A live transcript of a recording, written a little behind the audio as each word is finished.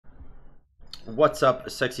What's up,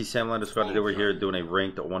 sexy SamDaDude squad? We're here doing a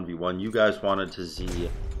ranked 1v1. You guys wanted to see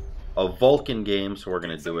a Vulcan game, so we're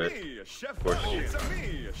gonna do it. Of course,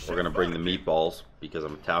 we're gonna bring the meatballs because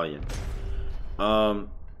I'm Italian.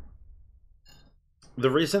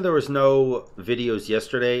 The reason there was no videos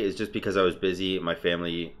yesterday is just because I was busy. My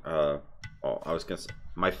family,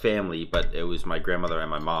 my family, but it was my grandmother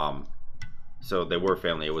and my mom, so they were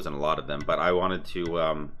family. It wasn't a lot of them, but I wanted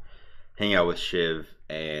to hang out with Shiv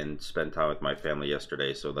and spend time with my family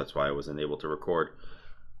yesterday, so that's why I wasn't able to record.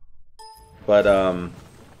 But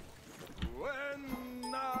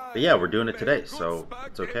yeah, we're doing it today, so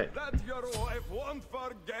it's okay.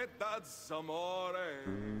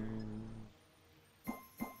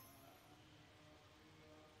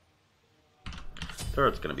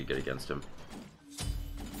 Turret's gonna be good against him.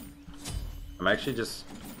 I'm actually just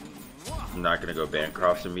not gonna go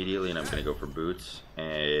Bancrofts immediately, and I'm gonna go for boots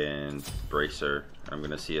and bracer. I'm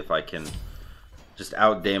gonna see if I can just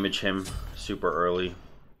out damage him super early.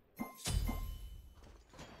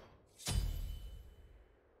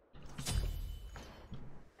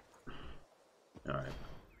 Alright,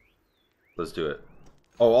 let's do it.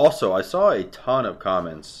 Oh, also, I saw a ton of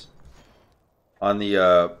comments on the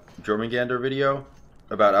Jormungandr video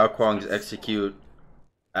about Alquang's execute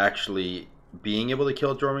actually being able to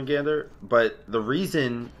kill Jormungandr, but the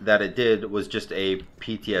reason that it did was just a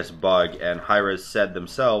PTS bug, and hi-rez said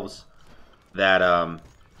themselves that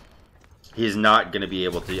he's not going to be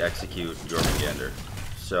able to execute Jormungandr.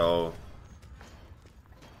 So,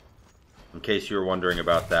 in case you were wondering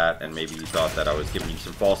about that, and maybe you thought that I was giving you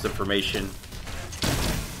some false information,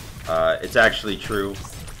 it's actually true.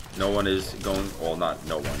 No one is going, well, not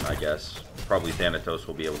no one, I guess. Probably Thanatos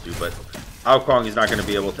will be able to, but Alquang is not going to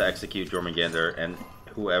be able to execute Jormungandr, and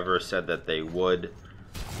whoever said that they would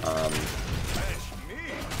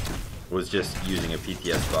was just using a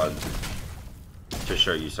PTS bug to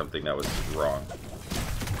show you something that was wrong.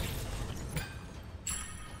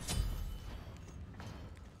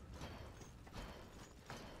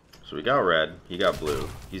 So we got red, he got blue,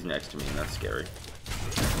 he's next to me, and that's scary.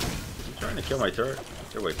 He's trying to kill my turret.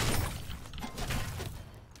 Get away from me.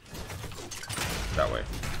 That way.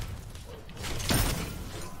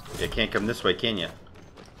 You can't come this way, can you?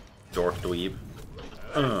 Dork dweeb.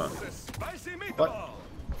 What?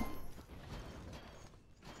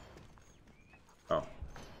 Oh.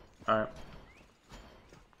 Alright.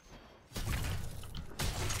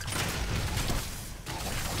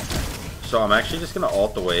 So I'm actually just gonna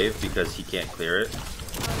ult the wave because he can't clear it.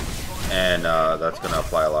 And that's gonna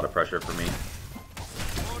apply a lot of pressure for me.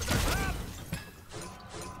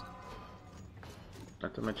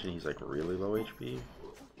 Not to mention he's like really low HP.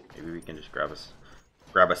 Maybe we can just grab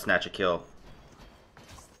a snatch a kill.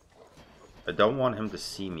 I don't want him to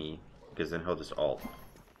see me because then he'll just ult.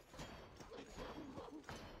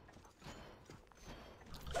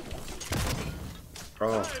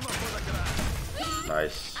 Oh,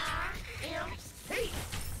 nice.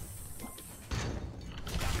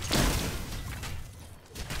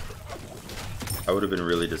 I would have been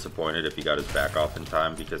really disappointed if he got his back off in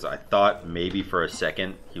time, because I thought maybe for a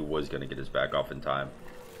second he was going to get his back off in time.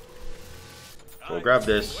 So we'll grab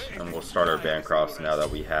this and we'll start our Bancrofts now that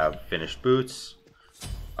we have finished boots.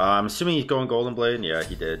 I'm assuming he's going Golden Blade. Yeah,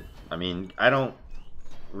 he did. I mean, I don't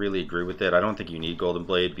really agree with it. I don't think you need Golden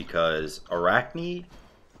Blade because Arachne,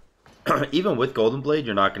 even with Golden Blade,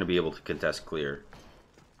 you're not going to be able to contest clear.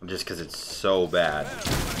 Just because it's so bad.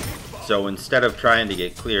 So instead of trying to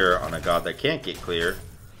get clear on a god that can't get clear,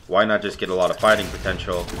 why not just get a lot of fighting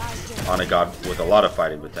potential on a god with a lot of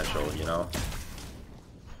fighting potential, you know?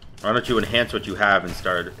 Why don't you enhance what you have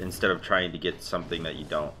instead of trying to get something that you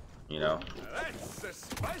don't, you know?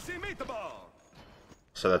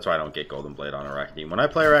 So that's why I don't get Golden Blade on Arachne. When I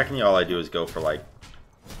play Arachne, all I do is go for like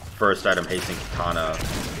first item hasten katana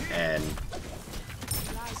and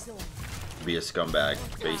be a scumbag,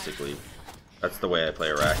 basically. That's the way I play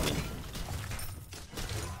Arachne.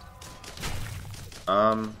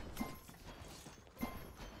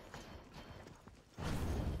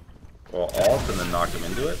 Well, ult and then knock him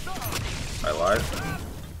into it. I lied.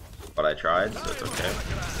 But I tried, so it's okay.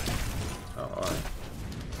 Oh, alright.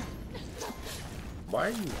 Why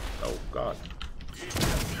are you... Oh, God.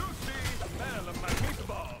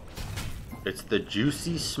 It's the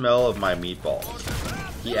juicy smell of my meatballs.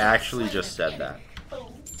 He actually just said that.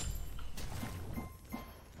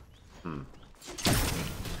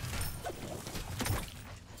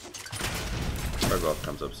 Red buff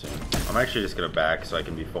comes up soon. I'm actually just gonna back so I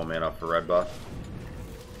can be full mana for red buff.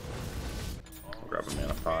 I'll grab a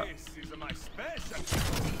mana pot.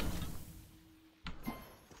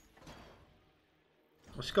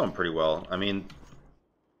 It's going pretty well. I mean,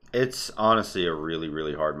 it's honestly a really,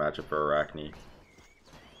 really hard matchup for Arachne.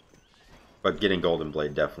 But getting Golden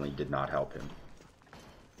Blade definitely did not help him.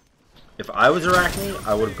 If I was Arachne,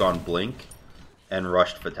 I would have gone Blink and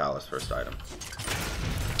rushed Fatalis first item.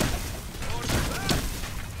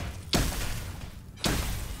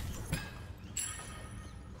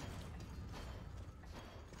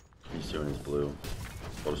 He's doing his blue.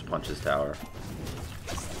 We'll just punch his tower.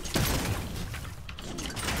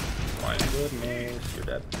 My goodness, you're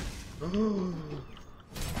dead. You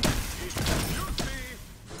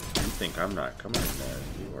think I'm not coming in there?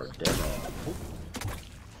 You are dead wrong.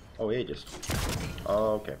 Oh, he just.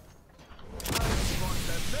 Oh, okay.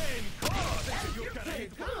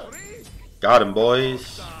 Got him,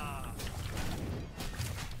 boys.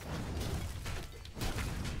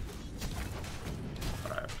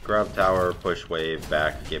 Alright, grab tower, push wave,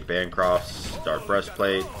 back, get Bancrofts, start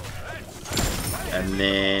breastplate. And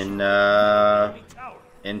then,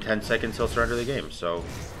 in 10 seconds, he'll surrender the game. So,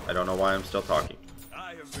 I don't know why I'm still talking.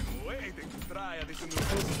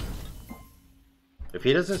 If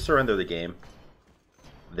he doesn't surrender the game,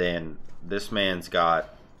 then this man's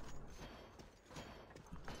got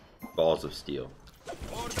balls of steel.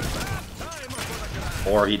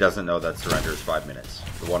 Or he doesn't know that surrender is 5 minutes.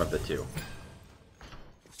 One of the two.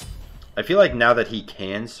 I feel like now that he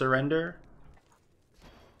can surrender,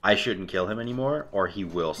 I shouldn't kill him anymore, or he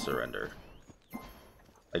will surrender.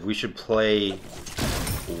 Like, we should play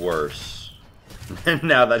worse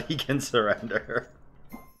now that he can surrender.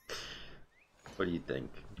 What do you think?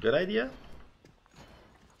 Good idea?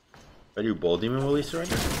 If I do Bull Demon, will he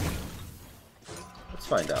surrender? Let's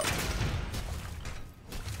find out.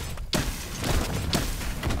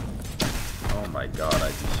 Oh my god, I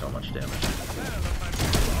do so much damage.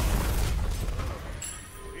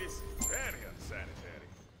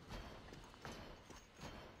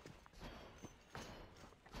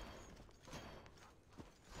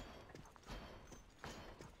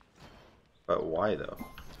 But why though?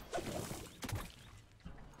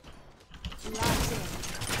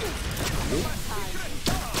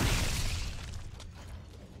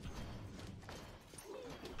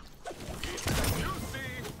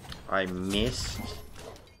 I missed.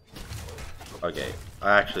 Okay,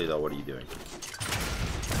 actually though, what are you doing?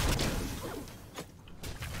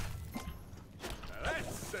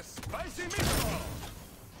 That's a spicy meatball.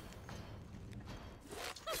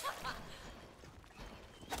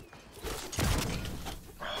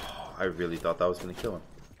 I really thought that was gonna kill him.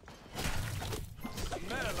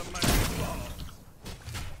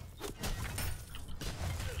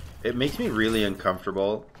 It makes me really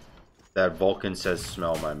uncomfortable that Vulcan says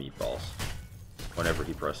smell my meatballs whenever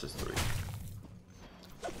he presses 3.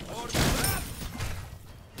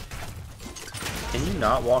 Can you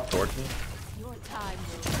not walk towards me?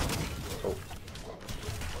 Oh.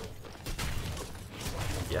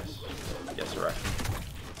 Yes. Yes, right.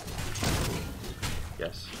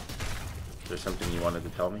 Yes. Is there something you wanted to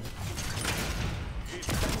tell me?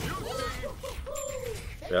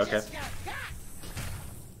 Yeah, okay.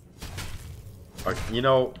 You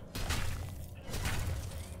know,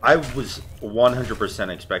 I was 100%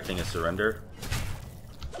 expecting a surrender.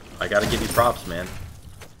 I gotta give you props, man.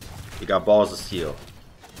 You got balls of steel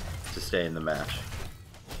to stay in the match.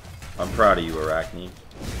 I'm proud of you, Arachne.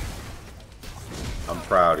 I'm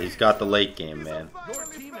proud. He's got the late game, man.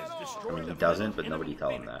 I mean, he doesn't, but nobody tell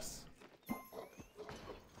him that.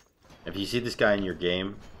 If you see this guy in your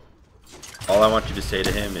game, all I want you to say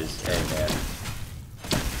to him is, hey, man,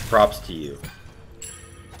 props to you.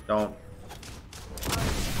 Don't.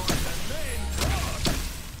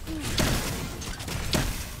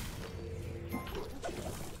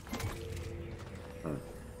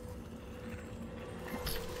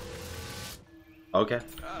 Okay.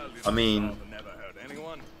 I mean,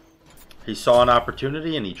 he saw an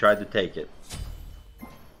opportunity and he tried to take it.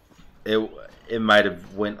 It might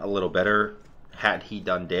have went a little better had he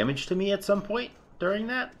done damage to me at some point during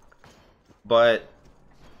that, but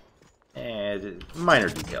minor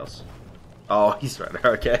details. Oh, he's right.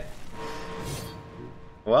 Okay.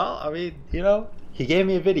 Well, I mean, you know, he gave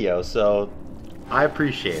me a video, so I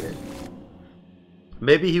appreciate it.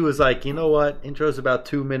 Maybe he was like, you know what, intro's about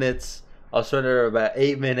 2 minutes. I'll surrender about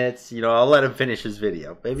 8 minutes. You know, I'll let him finish his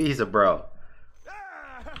video. Maybe he's a bro.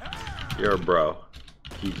 You're a bro.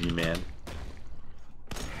 GG, man.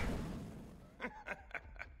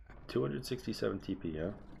 267 TP,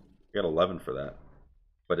 huh? I got 11 for that.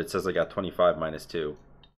 But it says I got 25 minus 2,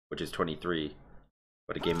 which is 23.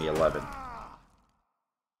 But it gave me 11.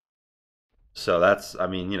 So that's, I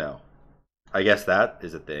mean, you know, I guess that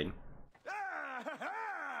is a thing.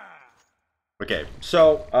 Okay,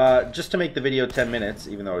 so just to make the video 10 minutes,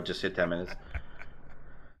 even though it just hit 10 minutes,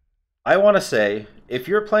 I want to say, if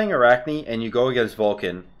you're playing Arachne and you go against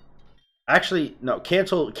Vulcan, actually, no,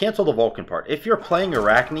 cancel the Vulcan part. If you're playing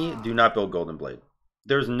Arachne, do not build Golden Blade.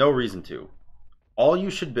 There's no reason to. All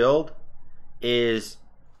you should build is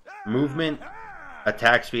movement,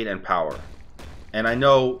 attack speed, and power. And I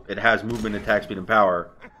know it has movement, attack speed, and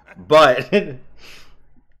power, but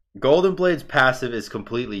Golden Blade's passive is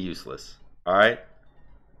completely useless. Alright?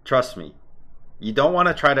 Trust me. You don't want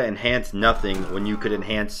to try to enhance nothing when you could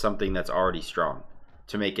enhance something that's already strong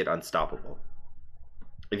to make it unstoppable.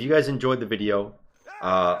 If you guys enjoyed the video,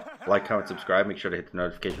 like, comment, subscribe. Make sure to hit the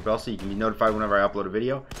notification bell so you can be notified whenever I upload a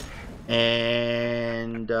video.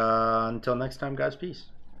 And until next time, guys, peace.